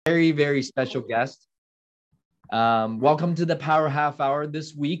very, very special guest. Welcome to the Power Half Hour.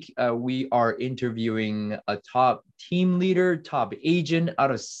 This week, we are interviewing a top team leader, top agent out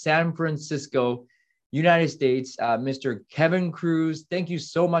of San Francisco, United States, Mr. Kevin Cruz. Thank you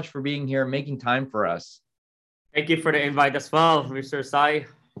so much for being here, making time for us. Thank you for the invite as well, Mr. Sai.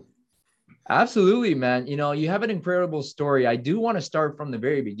 Absolutely, man. You have an incredible story. I do want to start from the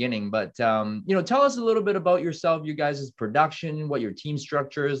very beginning, but tell us a little bit about yourself, you guys' production, what your team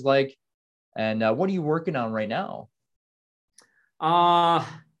structure is like, and what are you working on right now? Uh,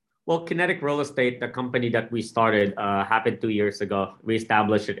 well, Kinetic Real Estate, the company that we started, happened 2 years ago. We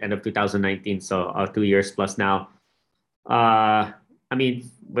established it end of 2019, so 2 years plus now.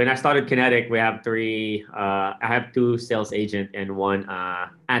 When I started Kinetic, we have three. I have two sales agent and one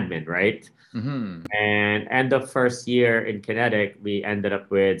admin, right? Mm-hmm. And end of first year in Kinetic, we ended up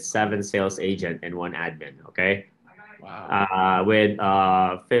with seven sales agent and one admin. Okay. Wow. With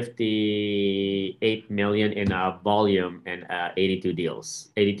 58 million in volume and 82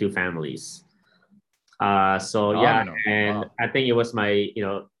 deals, 82 families. So yeah, Phenomenal. and Wow. I think it was my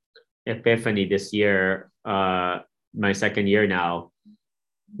epiphany this year, my second year now.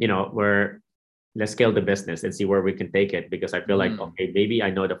 Where let's scale the business and see where we can take it, because I feel like, Mm-hmm. okay, maybe I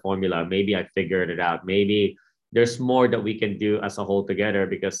know the formula, maybe I figured it out, maybe there's more that we can do as a whole together.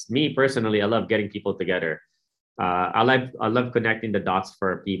 Because me personally, I love getting people together. I love connecting the dots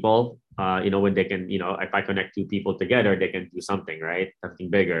for people. When they can, if I connect two people together, they can do something, right? Something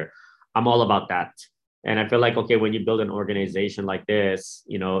bigger. I'm all about that. And I feel like, okay, when you build an organization like this,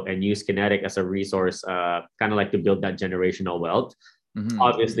 and use Kinetic as a resource, kind of like to build that generational wealth. Mm-hmm.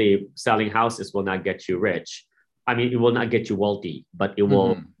 Obviously, selling houses will not get you rich. I mean, it will not get you wealthy, but it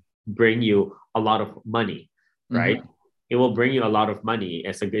will Mm-hmm. bring you a lot of money, right? Mm-hmm. It will bring you a lot of money.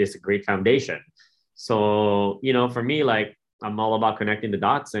 It's a great foundation. So, for me, like, I'm all about connecting the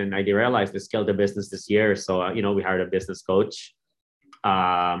dots, and I realized to scale the business this year. So, we hired a business coach,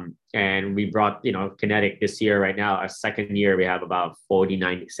 and we brought, Kinetic this year. Right now, our second year, we have about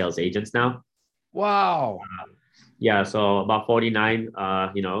 49 sales agents now. Wow. Yeah, so about 49,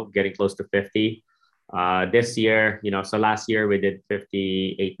 getting close to 50. This year, so last year we did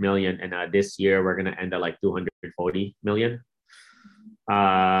 58 million, and this year we're gonna end at like 240 million.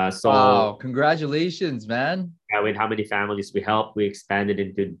 So Wow. Congratulations, man. yeah, with how many families we help, we expanded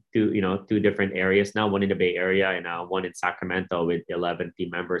into two different areas now, one in the Bay Area and one in Sacramento with 11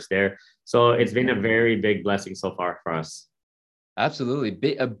 team members there. So it's been a very big blessing so far for us.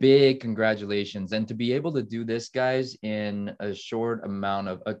 Absolutely. A big congratulations. And to be able to do this, guys, in a short amount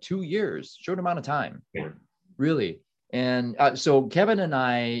of 2 years, short amount of time, Yeah. really. And so Kevin and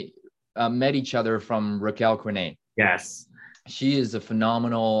I met each other from Raquel Quinet. Yes. She is a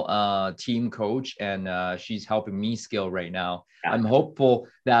phenomenal team coach, and she's helping me scale right now. Yeah. I'm hopeful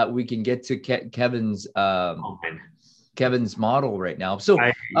that we can get to Kevin's Oh man. Kevin's model right now. So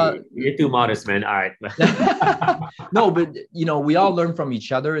You're too modest, man. All right. no, but we all learn from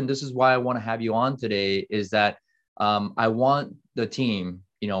each other, and this is why I want to have you on today. Is that I want the team,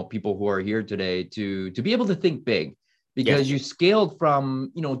 people who are here today, to be able to think big, because Yes. you scaled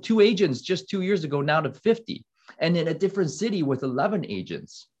from two agents just 2 years ago now to 50, and in a different city with 11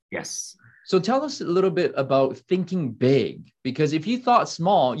 agents. Yes. So tell us a little bit about thinking big, because if you thought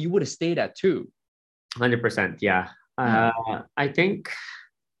small, you would have stayed at two. 100%. Yeah. Hmm. I think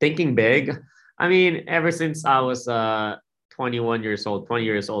thinking big. I mean, ever since I was 21 years old, 20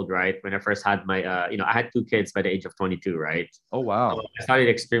 years old, right? When I first had my, I had two kids by the age of 22, right? Oh, So wow. I started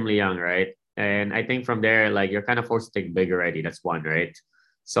extremely young, right? And I think from there, like, you're kind of forced to think big already. That's one, right?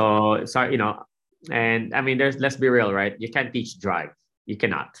 So, and I mean, let's be real, right? You can't teach drive. You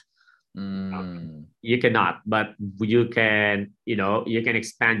cannot. Mm. You cannot, but you can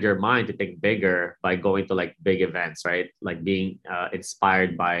expand your mind to think bigger by going to like big events, right? Like being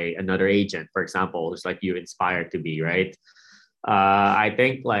inspired by another agent, for example, it's like you inspired to be, right? I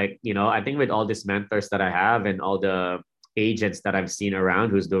think, I think with all these mentors that I have and all the agents that I've seen around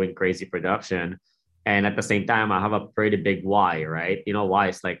who's doing crazy production, and at the same time I have a pretty big why, right? Why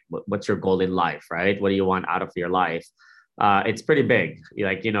it's like, what's your goal in life, right? What do you want out of your life? It's pretty big.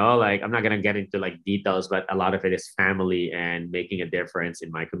 Like, I'm not gonna get into like details, but a lot of it is family and making a difference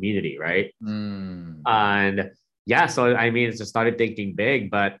in my community, right? Mm. And yeah, so I mean, just started thinking big.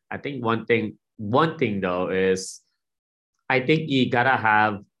 But I think one thing though is, I think you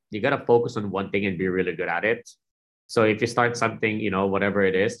gotta focus on one thing and be really good at it. So if you start something, whatever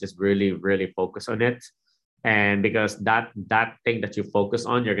it is, just really, really focus on it. And because that thing that you focus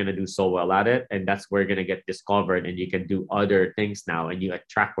on, you're gonna do so well at it, and that's where you're gonna get discovered, and you can do other things now, and you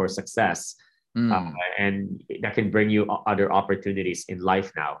attract more success. Mm. and that can bring you other opportunities in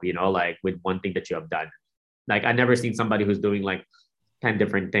life now, like with one thing that you have done. Like I never seen somebody who's doing like 10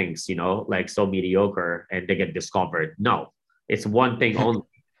 different things, like so mediocre and they get discovered. No, it's one thing only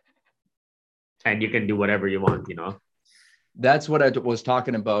and you can do whatever you want. That's what I was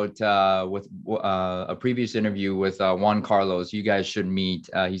talking about with a previous interview with Juan Carlos. You guys should meet.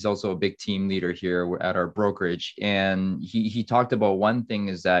 He's also a big team leader here at our brokerage. And he talked about one thing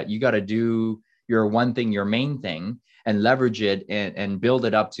is that you got to do your one thing, your main thing, and leverage it and build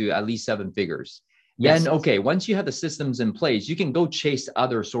it up to at least 7 figures. Yes. Then, okay, once you have the systems in place, you can go chase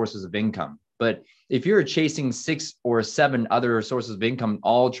other sources of income. But if you're chasing 6 or 7 other sources of income,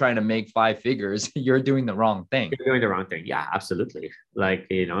 all trying to make 5 figures, you're doing the wrong thing. You're doing the wrong thing. Yeah, absolutely. Like,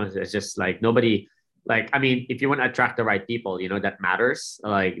 it's just like nobody, like, I mean, if you want to attract the right people, that matters.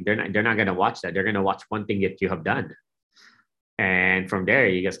 Like they're not going to watch that. They're going to watch one thing that you have done. And from there,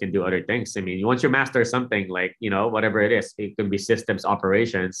 you guys can do other things. I mean, once you master something like, whatever it is, it can be systems,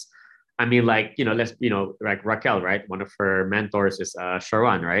 operations. I mean, like, like Raquel, right? One of her mentors is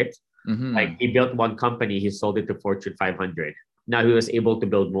Sharon, right? Mm-hmm. Like he built one company, he sold it to Fortune 500. Now he was able to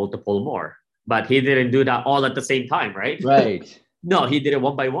build multiple more, but he didn't do that all at the same time, right? Right. No, he did it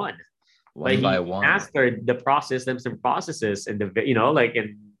one by one. But One by he one. mastered the systems and processes and like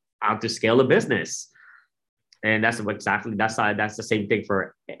in how to scale a business. And that's the same thing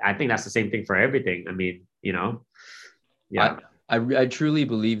for, I think that's the same thing for everything. I mean, yeah. I truly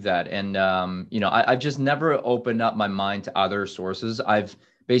believe that. And, I've just never opened up my mind to other sources. I've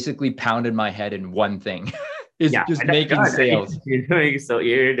basically pounded my head in one thing. It's just making sales. You're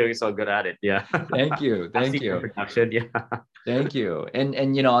doing so good at it. Yeah. Thank you. Thank you. Production. Yeah. Thank you.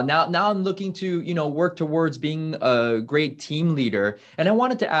 And now I'm looking to, work towards being a great team leader. And I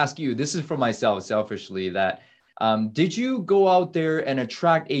wanted to ask you, this is for myself selfishly, that did you go out there and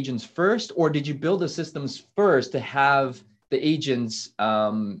attract agents first, or did you build the systems first to have the agents,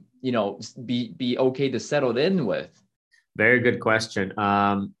 be okay to settle in with? Very good question.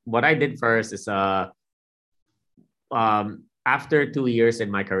 What I did first is after 2 years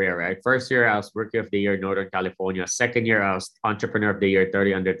in my career, right? First year, I was Rookie of the Year, Northern California. Second year, I was Entrepreneur of the Year,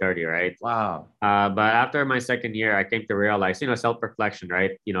 30 under 30, right? Wow. But after my second year, I came to realize, self-reflection,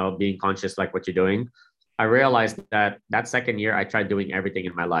 right? Being conscious, like what you're doing. I realized that second year, I tried doing everything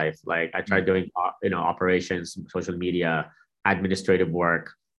in my life. Like I tried doing, operations, social media, administrative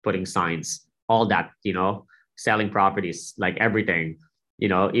work, putting signs, all that, selling properties, like everything.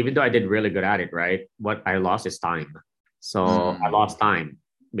 Even though I did really good at it, right? What I lost is time. So I lost time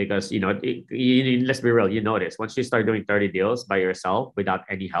because, let's be real, notice once you start doing 30 deals by yourself without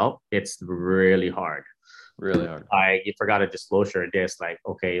any help, it's really hard. Really hard. Like you forgot a disclosure this, like,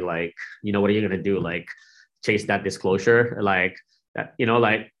 okay, like, what are you going to do? Like chase that disclosure, like that,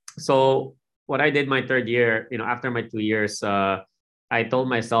 like, so what I did my third year, after my 2 years, I told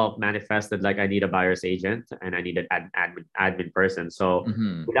myself, manifested, like I need a buyer's agent and I need an admin person. So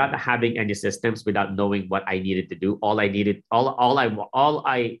without having any systems, without knowing what I needed to do, all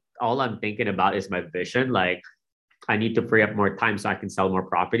I'm thinking about is my vision. Like I need to free up more time so I can sell more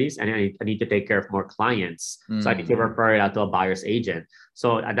properties, and I need to take care of more clients. So I need to refer it out to a buyer's agent.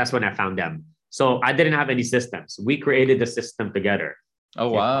 So that's when I found them. So I didn't have any systems. We created the system together.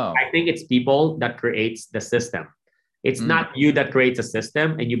 Oh, wow. I think it's people that creates the system. It's not you that creates a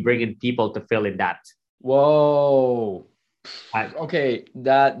system and you bring in people to fill in that. Whoa. Okay,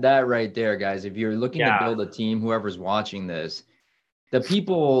 that right there, guys. If you're looking to build a team, whoever's watching this, the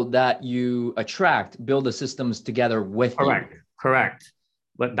people that you attract build the systems together with you. Correct.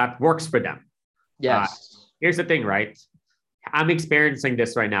 But that works for them. Yes. Here's the thing, right? I'm experiencing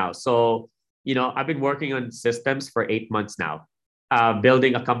this right now. So, I've been working on systems for 8 months now,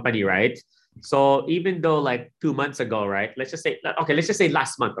 building a company, right? So even though like 2 months ago, right? Let's just say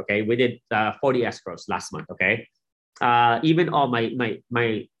last month, okay? We did 40 escrows last month, okay? Even all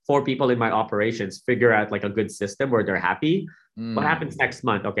my 4 people in my operations figure out like a good system where they're happy. What happens next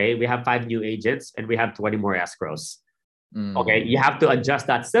month? Okay, we have 5 new agents and we have 20 more escrows. Okay, you have to adjust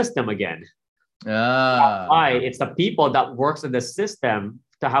that system again. That's why it's the people that works in the system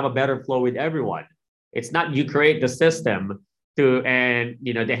to have a better flow with everyone. It's not you create the system and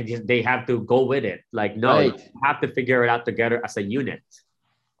they have to go with it. Like, no, you have to figure it out together as a unit.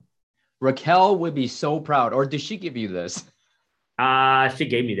 Raquel would be so proud. Or did she give you this? She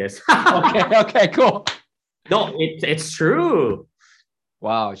gave me this. Okay, cool. No, it's true.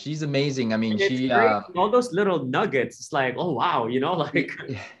 Wow, she's amazing. I mean, she all those little nuggets. It's like, oh wow, like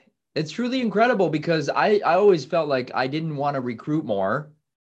it's truly incredible because I always felt like I didn't want to recruit more.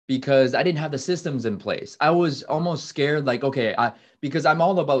 because I didn't have the systems in place. I was almost scared, like, okay, because I'm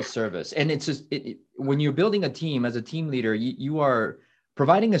all about service. And it's just, when you're building a team as a team leader, you are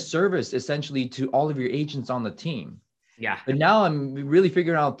providing a service essentially to all of your agents on the team. Yeah. But now I'm really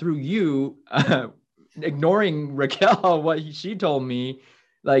figuring out through you, ignoring Raquel, what she told me,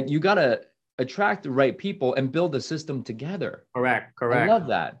 like, you got to attract the right people and build a system together. Correct. I love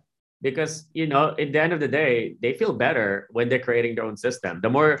that. Because at the end of the day, they feel better when they're creating their own system. The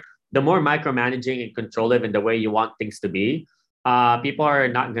more micromanaging and controlling in the way you want things to be, people are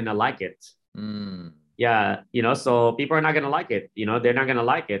not gonna like it. Yeah, so people are not gonna like it. They're not gonna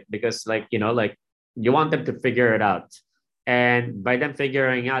like it because, like, you want them to figure it out, and by them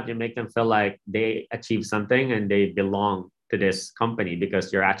figuring out, you make them feel like they achieve something and they belong to this company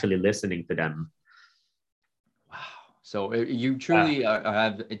because you're actually listening to them. So you truly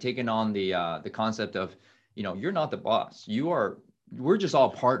have taken on the concept of, you're not the boss. We're just all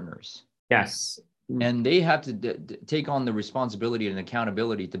partners. Yes. And they have to take on the responsibility and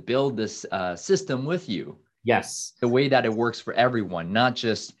accountability to build this system with you. Yes. The way that it works for everyone, not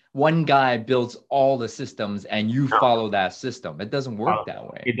just one guy builds all the systems and you follow that system. It doesn't work that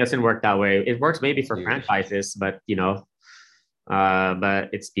way. It doesn't work that way. It works maybe for franchises, but but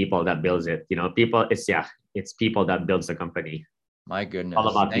it's people that builds it. It's people that builds the company. My goodness. All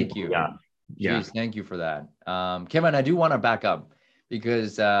about Thank people. you. Yeah. Jeez, thank you for that. Kevin, I do want to back up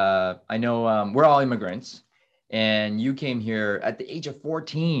because I know we're all immigrants and you came here at the age of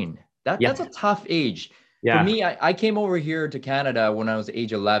 14. That's a tough age. Yeah. For me, I came over here to Canada when I was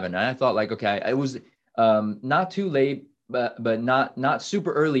age 11. And I thought, like, okay, it was not too late, but not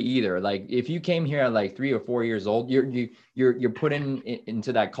super early either. Like, if you came here at like 3 or 4 years old, you're put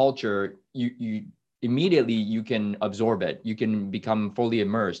into that culture. You immediately you can absorb it. You can become fully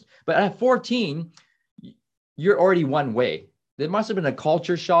immersed. But at 14, you're already one way. There must have been a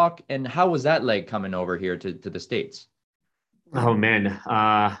culture shock. And how was that like coming over here to the States? Oh man.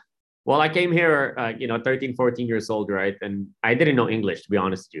 Well, I came here, 13, 14 years old, right? And I didn't know English, to be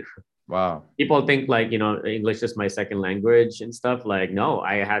honest with you. Wow. People think like, English is my second language and stuff. Like, no,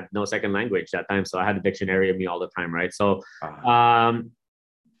 I had no second language that time. So I had a dictionary of me all the time, right? So I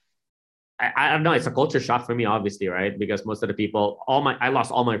don't know. It's a culture shock for me, obviously, right? Because most of the people, I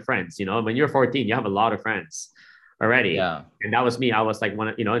lost all my friends. When you're 14, you have a lot of friends already. Yeah. And that was me. I was like,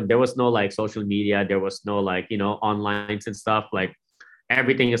 there was no like social media. There was no like, online and stuff. Like,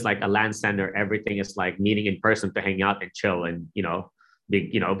 everything is like a LAN center. Everything is like meeting in person to hang out and chill and,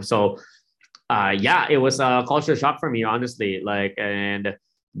 so it was a culture shock for me, honestly. Like, and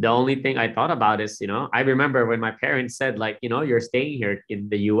the only thing I thought about is, I remember when my parents said, like, you're staying here in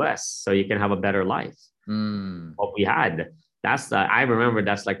the US so you can have a better life. What we had. I remember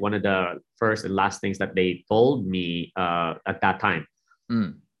that's like one of the first and last things that they told me at that time.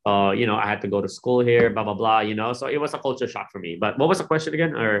 I had to go to school here, blah, blah, blah, so it was a culture shock for me. But what was the question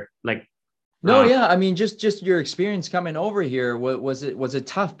again? Or like, no, I mean, just your experience coming over here. Was it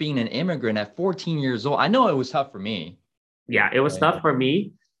tough being an immigrant at 14 years old? I know it was tough for me. Yeah, it was tough for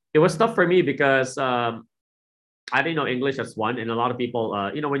me. It was tough for me because I didn't know English as one. And a lot of people,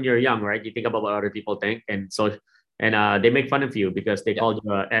 when you're young, right, you think about what other people think. And so, they make fun of you because they call you,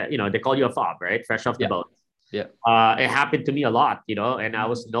 they call you a fob, right? Fresh off the boat. Yeah. It happened to me a lot, and I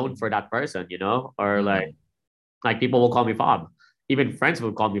was known for that person, or like people will call me fob. Even friends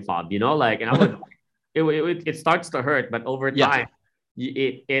would call me fob, like, and I would, it starts to hurt, but over time,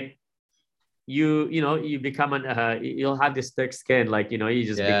 you become you'll have this thick skin, like, you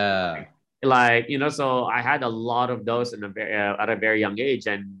just like, so I had a lot of those at a very young age.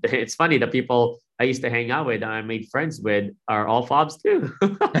 And it's funny, the people I used to hang out with, I made friends with, are all fobs too.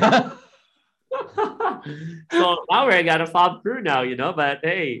 So now I got a fob crew now, but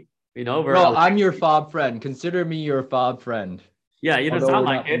hey, I'm your fob friend. Consider me your fob friend. Yeah, you don't sound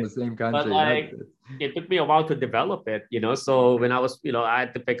like it. In the same country, but like it took me a while to develop it, So when I was, I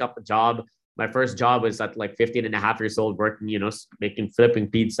had to pick up a job. My first job was at like 15 and a half years old, working,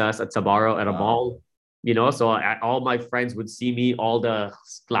 flipping pizzas at Sbarro at a mall. So all my friends would see me, all the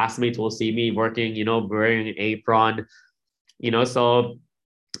classmates will see me working, wearing an apron, so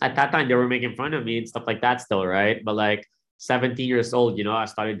at that time they were making fun of me and stuff like that still, right? But like 17 years old, I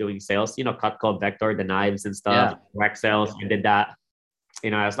started doing sales, Cutco, Vector, the knives and stuff, direct sales. I did that.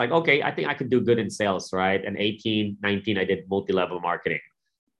 I was like, okay, I think I could do good in sales, right? And 18, 19, I did multi-level marketing.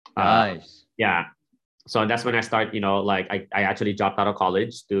 Nice. Yeah. So that's when I start, like I actually dropped out of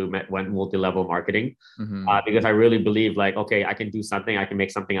college went multi-level marketing because I really believe like, okay, I can do something. I can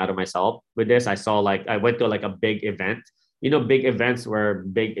make something out of myself with this. I saw like, I went to like a big event, big events where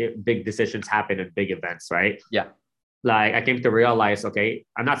big decisions happen at big events, right? Yeah. Like I came to realize, okay,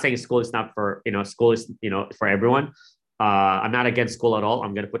 I'm not saying school is not for, school is, for everyone. I'm not against school at all.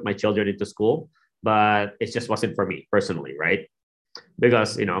 I'm going to put my children into school, but it just wasn't for me personally, right?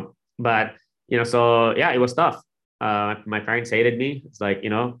 Because, but, so yeah, it was tough. My parents hated me. It's like,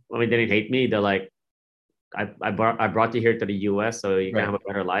 when they didn't hate me, they're like, I brought you here to the US so you can Right. have a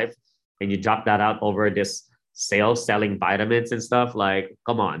better life. And you drop that out over this sales selling vitamins and stuff. Like,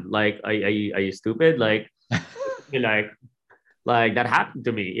 come on, like, are you stupid? Like, like that happened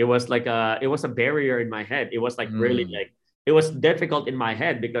to me. It was a barrier in my head. It was like really Mm. like it was difficult in my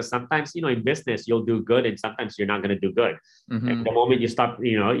head because sometimes in business you'll do good and sometimes you're not going to do good. And Hmm. the moment you stop,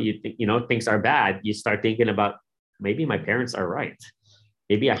 you think things are bad, you start thinking about maybe my parents are right.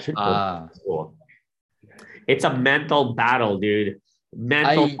 Maybe I should go to Ah, school. It's a mental battle, dude.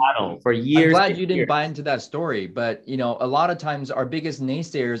 Mental I battle for I'm years glad and you didn't buy years. into that story, but a lot of times our biggest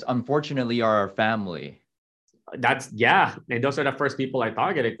naysayers, unfortunately, are our family. That's yeah, and those are the first people I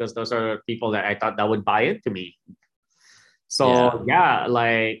targeted because those are people that I thought that would buy into me. Yeah. So yeah,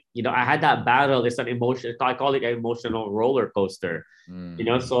 like I had that battle. It's an emotion. I call it an emotional roller coaster. Mm.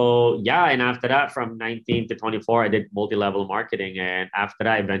 So yeah, and after that, from 19 to 24, I did multi-level marketing, and after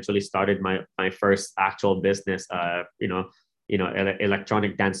that, I eventually started my first actual business.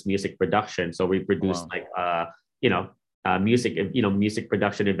 Electronic dance music production. So we produced Wow. like music music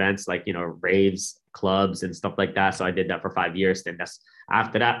production events like raves, clubs, and stuff like that. So I did that for 5 years. Then that's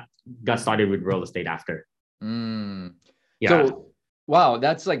after that got started with real estate after. Mm. Yeah. So, wow,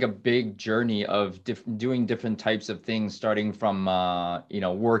 that's like a big journey of doing different types of things, starting from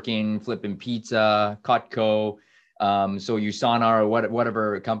working, flipping pizza, Cutco, so Usana or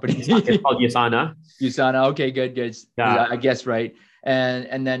whatever It's company. called Yasana. Usana. Okay, good, good. Yeah. I guess right.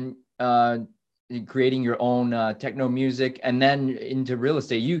 And then creating your own techno music, and then into real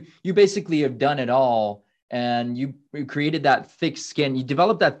estate. You basically have done it all, and you created that thick skin. You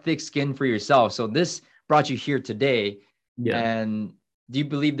developed that thick skin for yourself. So this brought you here today. Yeah. And do you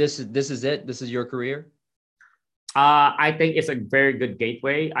believe this is it? This is your career? I think it's a very good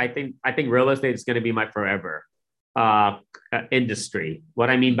gateway. I think real estate is going to be my forever uh, industry. What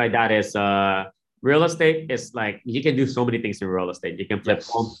I mean by that is real estate is like you can do so many things in real estate. You can flip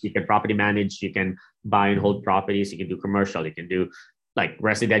homes, Yes. you can property manage, you can buy and hold properties, you can do commercial, you can do like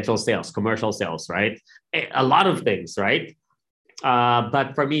residential sales, commercial sales, right? A lot of things, right?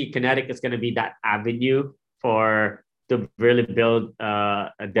 But for me, Kinetic is going to be that avenue for to really build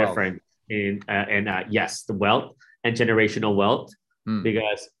a Wealth. difference in yes, the wealth and generational wealth. Hmm.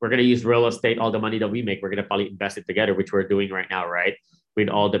 Because we're going to use real estate, all the money that we make, we're going to probably invest it together, which we're doing right now, right? With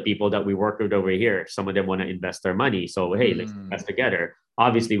all the people that we work with over here, some of them want to invest their money. So, hey, let's Hmm. invest together.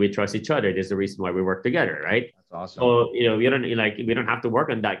 Obviously, we trust each other. There's the reason why we work together, right? That's awesome. So, we don't have to work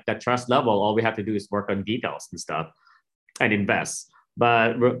on that trust level. All we have to do is work on details and stuff and invest.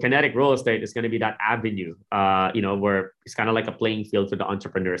 But Kinetic Real Estate is going to be that avenue, where it's kind of like a playing field for the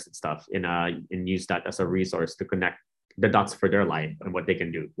entrepreneurs and stuff, and use that as a resource to connect the dots for their life and what they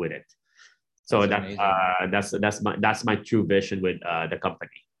can do with it. So That's that amazing. that's my true vision with the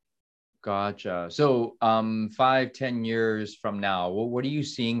company. Gotcha. So, 5, 10 years from now, what are you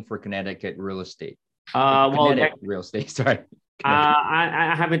seeing for Connecticut real estate? Well, Kinetic real estate. Sorry, Kinetic.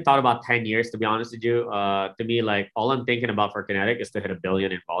 I haven't thought about 10 years to be honest with you. To me, like all I'm thinking about for Kinetic is to hit 1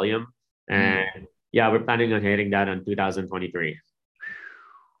 billion in volume, Mm. and yeah, we're planning on hitting that in 2023.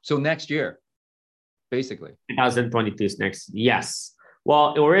 So next year, basically. 2022 is next. Yes.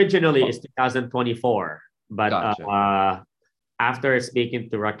 Well, originally it's Oh, 2024, but gotcha. after speaking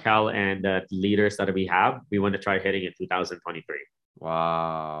to Raquel and the leaders that we have, we want to try hitting it 2023.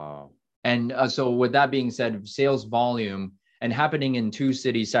 Wow. And so, with that being said, sales volume and happening in two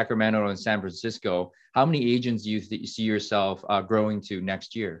cities, Sacramento and San Francisco, how many agents do you see yourself growing to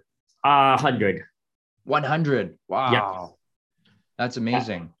next year? 100. 100. Yeah. Wow. That's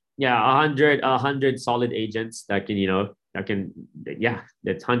amazing. Yeah, 100 solid agents that can, yeah,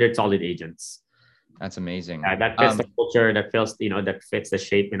 that's 100 solid agents. That's amazing. That fits the culture, that feels, that fits the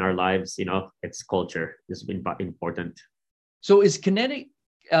shape in our lives. It's culture. It's been important. So is Kinetic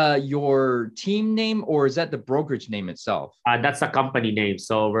your team name, or is that the brokerage name itself? That's a company name.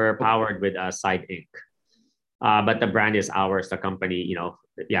 So we're Okay. powered with Side Inc. But the brand is ours. The company,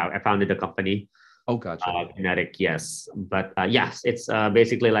 yeah, I founded the company, Oh, gotcha. Kinetic. Yes, but yes, it's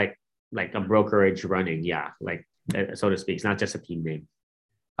basically like a brokerage running. Yeah, like so to speak. It's not just a team name.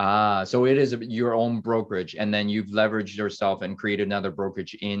 So it is your own brokerage, and then you've leveraged yourself and created another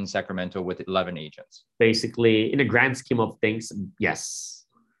brokerage in Sacramento with 11 agents. Basically, in the grand scheme of things, yes.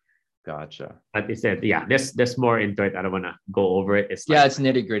 Gotcha. But it's that yeah. There's more into it. I don't want to go over it. It's Yeah, like it's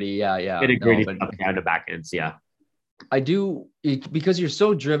nitty gritty. Yeah, yeah. nitty No, gritty but stuff. Yeah, the back ends. Yeah. I do because you're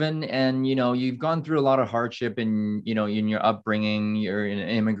so driven and you've gone through a lot of hardship in in your upbringing. You're an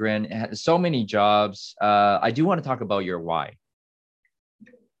immigrant, had so many jobs. I do want to talk about your why.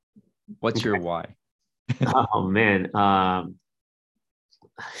 What's your why? Oh man,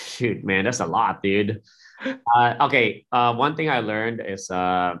 shoot, man, that's a lot, dude. Okay, one thing I learned is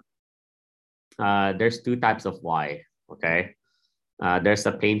there's two types of why. Okay, there's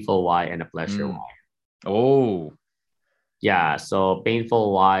a painful why and a pleasure Mm. why. Oh. Yeah, so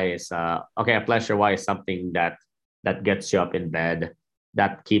painful why is okay. A pleasure why is something that gets you up in bed,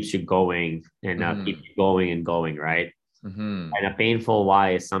 that keeps you going and keep Mm-hmm. you going and going, right? Mm-hmm. And a painful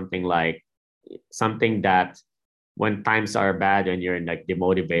why is something like something that when times are bad and you're like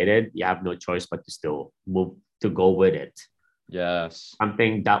demotivated, you have no choice but to still move to go with it. Yes.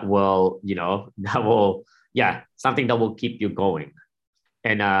 Something that will, that will, yeah, something that will keep you going.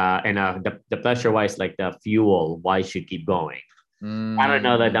 And the pleasure wise, like the fuel, why you should keep going. I don't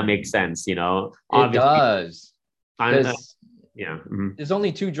know that Mm. makes sense. It Obviously, does, I, because yeah, mhm. there's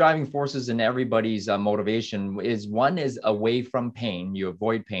only two driving forces in everybody's motivation. Is one is away from pain, you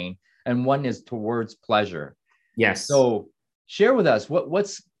avoid pain, and one is towards pleasure. Yes, So share with us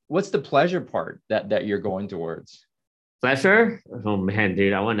what's the pleasure part that you're going towards. pleasure. Oh man,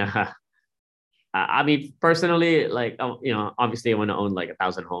 dude, I wanna. I mean, personally, like obviously, I want to own like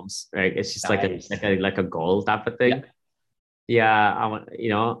 1,000 homes. Right? It's just like a Nice. like a goal type of Yeah. thing. Yeah, I want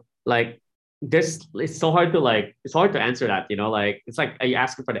like this. It's so hard to like. It's hard to answer that. Like it's like, are you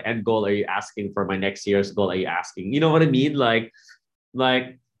asking for the end goal? Are you asking for my next year's goal? Are you asking? You know what I mean? Like,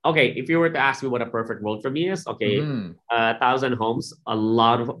 okay, if you were to ask me what a perfect world for me is, okay, Mm-hmm. 1,000 homes, a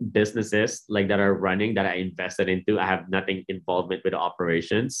lot of businesses like that are running that I invested into. I have nothing involvement with the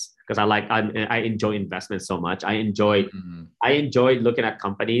operations because I enjoy investment so much. Mm-hmm. I enjoy looking at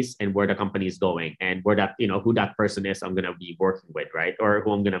companies and where the company is going and where that who that person is I'm gonna be working with, right, or who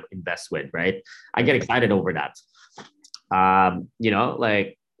I'm gonna invest with, right. I get Perfect. excited over that.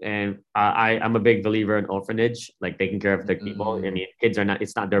 Like, and I'm a big believer in orphanage, like taking care of the people. I Mm-hmm. mean, kids are not.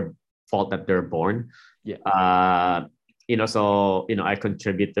 It's not their fault that they're born. Yeah. I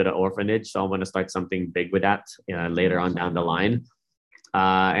contribute to the orphanage, so I want to start something big with that later on down the line.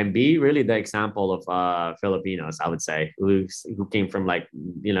 And be really the example of Filipinos, I would say, who came from like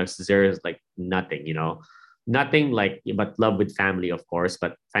zero, like nothing, nothing like, but love with family, of course,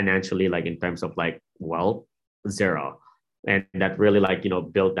 but financially, like in terms of like wealth, zero, and that really like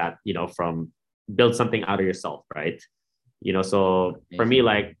build that from build something out of yourself, right? So for me, Amazing.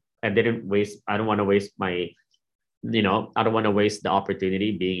 like I don't want to waste my I don't want to waste the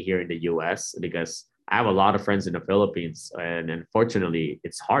opportunity being here in the US because I have a lot of friends in the Philippines and unfortunately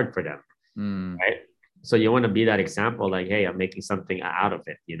it's hard for them, Mm. right? So you want to be that example, like, hey, I'm making something out of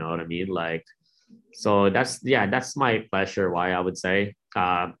it. You know what I mean? Like, so that's my pleasure. Why I would say,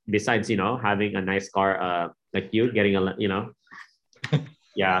 besides, having a nice car, like you getting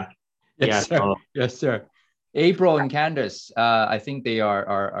yeah, Yes, yeah. sir. So Yes, sir. April and Candace, I think they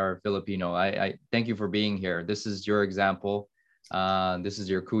are Filipino. I thank you for being here. This is your example. This is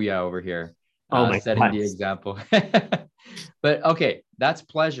your kuya over here, oh my setting God. the example. But okay, that's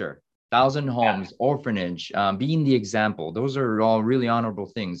pleasure. Thousand Yeah. homes, orphanage, being the example. Those are all really honorable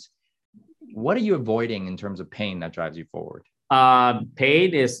things. What are you avoiding in terms of pain that drives you forward?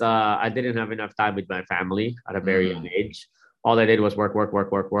 Pain is I didn't have enough time with my family at a very young Mm. age. All I did was work, work,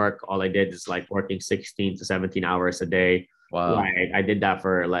 work, work, work. All I did is like working 16 to 17 hours a day. Wow. Like I did that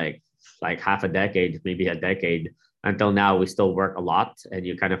for like half a decade, maybe a decade. Until now, we still work a lot, and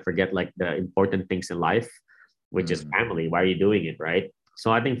you kind of forget like the important things in life, which is Mm. family. Why are you doing it, right? So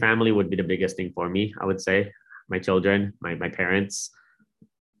I think family would be the biggest thing for me. I would say my children, my parents,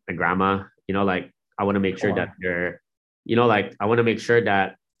 my grandma. Like I want to make Oh, sure that wow. they're, like I want to make sure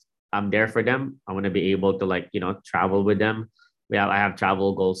that I'm there for them. I want to be able to like, travel with them. I have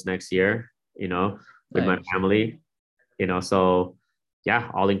travel goals next year, with my Nice. family, so yeah,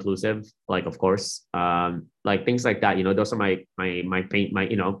 all inclusive, like of course, like things like that, those are my pain, my,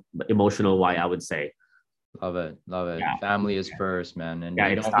 emotional why I would say. Love it. Love it. Yeah. Family is first, man. And Yeah,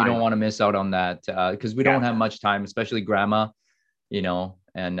 you it's don't time. want to miss out on that because we don't Yeah. have much time, especially grandma,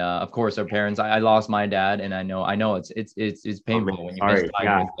 and of course our parents. I lost my dad and I know it's Oh man, painful when you miss sorry.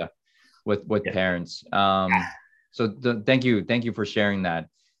 time Yeah. with Yeah. parents. So thank you for sharing that.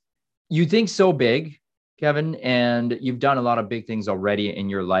 You think so big, Kevin, and you've done a lot of big things already in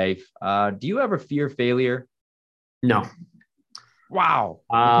your life. Do you ever fear failure? No. Wow.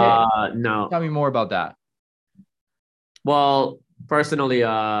 Okay. No. Tell me more about that. Well, personally,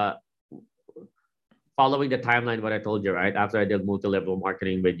 following the timeline, what I told you, right? After I did multi-level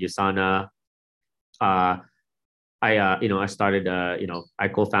marketing with USANA, uh, I started, I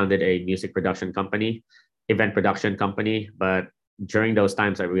co-founded a music production company, event production company. But during those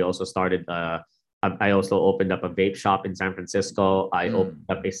times, we also started, I also opened up a vape shop in San Francisco. I opened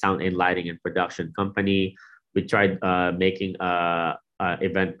up a sound and lighting and production company. We tried making a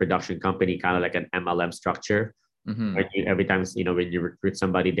event production company, kind of like an MLM structure. Mm-hmm. Where every time, when you recruit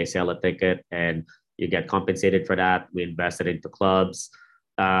somebody, they sell a ticket and you get compensated for that. We invested into clubs.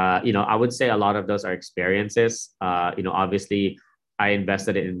 I would say a lot of those are experiences. Obviously, I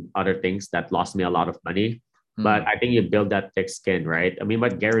invested in other things that lost me a lot of money, but I think you build that thick skin, right? I mean,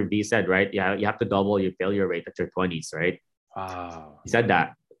 what Gary Vee said, right? Yeah, you have to double your failure rate at your 20s, right? Wow. He said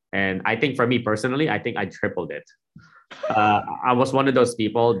that. And I think for me personally, I think I tripled it. I was one of those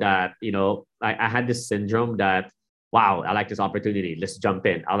people that, I had this syndrome that, wow, I like this opportunity. Let's jump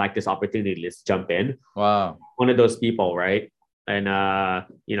in. I like this opportunity. Let's jump in. Wow. One of those people, right? And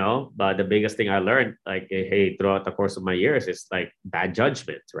but the biggest thing I learned, like, hey, throughout the course of my years, is like bad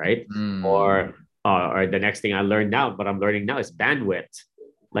judgment, right? Or the next thing I learned now, what I'm learning now is bandwidth.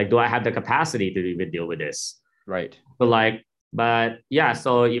 Like, do I have the capacity to even deal with this? Right. So like, but yeah,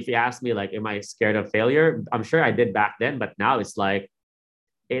 so if you ask me, like, am I scared of failure? I'm sure I did back then, but now it's like,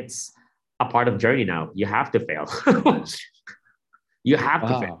 it's a part of journey now. You have to fail. You have to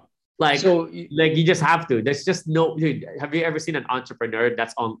fail. Wow. Like, So like you just have to. There's just no. Dude, have you ever seen an entrepreneur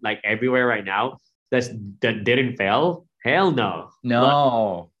that's on like everywhere right now that didn't fail? Hell no. Like,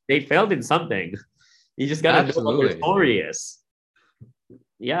 no. they failed in something. You just gotta know what their Absolutely. story is.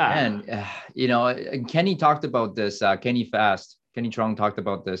 Yeah. And Kenny talked about this. Kenny Trong talked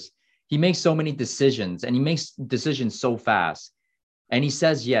about this. He makes so many decisions, and he makes decisions so fast. And he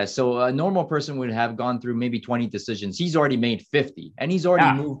says yes. So a normal person would have gone through maybe 20 decisions. He's already made 50, and he's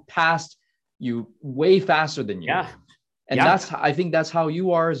already moved past you way faster than you. Yeah. And I think that's how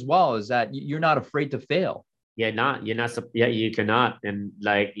you are as well, is that you're not afraid to fail. You're not, you cannot. And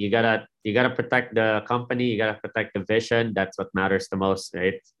like, you gotta protect the company. You gotta protect the vision. That's what matters the most,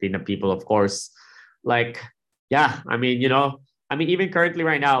 right? Being the people, of course. Like, yeah, I mean, even currently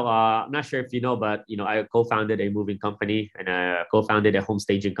right now, I'm not sure if you know, but I co-founded a moving company and co-founded a home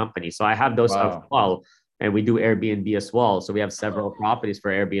staging company. So I have those as well, and we do Airbnb as well. So we have several properties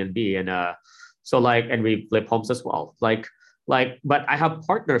for Airbnb, and and we flip homes as well. But I have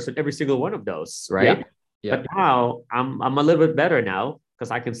partners in every single one of those, right? Yeah. But now I'm a little bit better now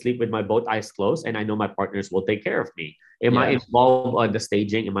because I can sleep with my both eyes closed, and I know my partners will take care of me. Am I involved on the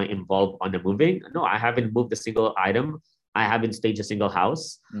staging? Am I involved on the moving? No, I haven't moved a single item. I haven't staged a single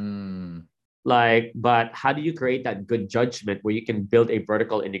house. But how do you create that good judgment where you can build a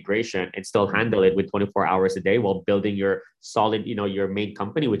vertical integration and still handle it with 24 hours a day while building your solid, your main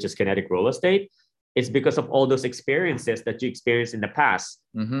company, which is Kinetic Real Estate? It's because of all those experiences that you experienced in the past,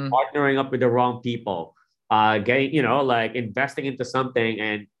 partnering up with the wrong people, getting, investing into something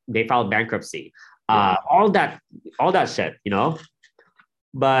and they filed bankruptcy, all that shit,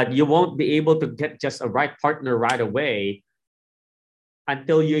 but you won't be able to get just a right partner right away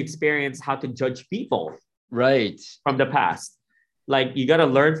until you experience how to judge people from the past. Like, you got to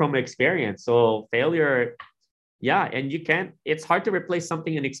learn from experience. So failure, and you can't, it's hard to replace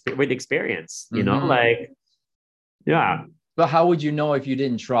something with experience, But how would you know if you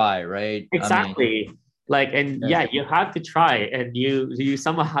didn't try, right? Exactly. You have to try, and you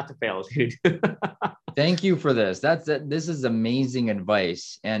somehow have to fail, dude. Thank you for this. This is amazing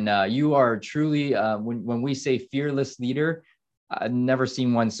advice. And you are truly, when we say fearless leader, I've never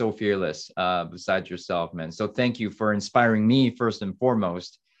seen one so fearless besides yourself, man. So thank you for inspiring me first and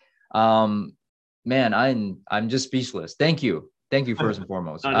foremost. Man, I'm just speechless. Thank you first and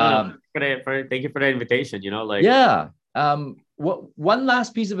foremost. Thank you for the invitation. One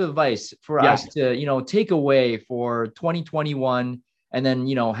last piece of advice for us to take away for 2021, and then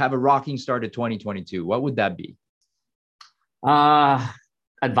have a rocking start to 2022. What would that be?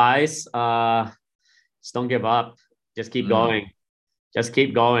 Advice: just don't give up. Just keep going. Just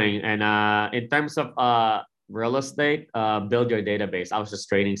keep going. And in terms of real estate, build your database. I was just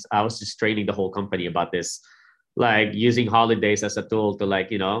training the whole company about this, like using holidays as a tool to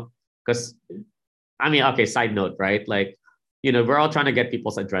because okay, side note, right? Like, we're all trying to get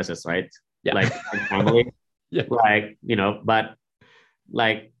people's addresses, right? Yeah. Like family. Yeah. But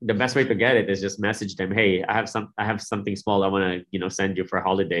like the best way to get it is just message them. Hey, I have something small I want to, send you for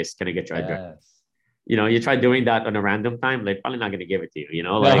holidays. Can I get your address? You try doing that on a random time, like, probably not going to give it to you,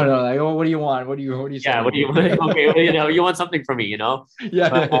 No, like, what do you want? What do you yeah, what do you want? Okay, you want something from me,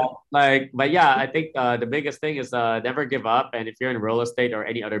 Yeah. But yeah, I think the biggest thing is never give up. And if you're in real estate or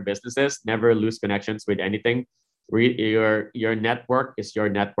any other businesses, never lose connections with anything. Your network is your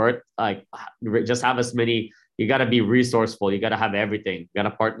net worth. Like just have as many. You got to be resourceful. You got to have everything. You got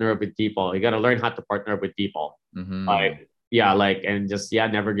to partner up with people. You got to learn how to partner up with people. Like yeah, like and just yeah,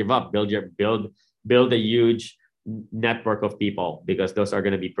 never give up. Build a huge network of people because those are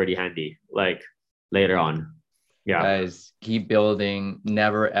going to be pretty handy like later on. Yeah, guys, keep building,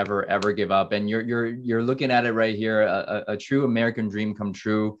 never ever ever give up. And you're looking at it right here, a true American dream come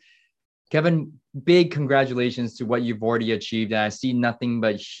true. Kevin, big congratulations to what you've already achieved. And I see nothing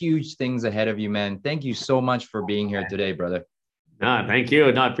but huge things ahead of you, man. Thank you so much for being here today, brother. no, thank you.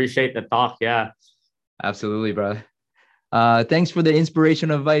 No, I appreciate the talk. Yeah, Absolutely, brother. Thanks for the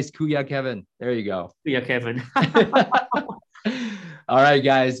inspiration advice, Kuya Kevin. There you go. yeah, Kevin. All right,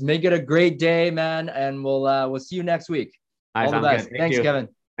 guys, make it a great day, man, and we'll see you next week. All right, All the sounds best. good. Thank Thanks, you. Kevin.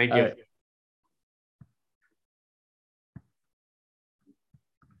 Thank All you. right.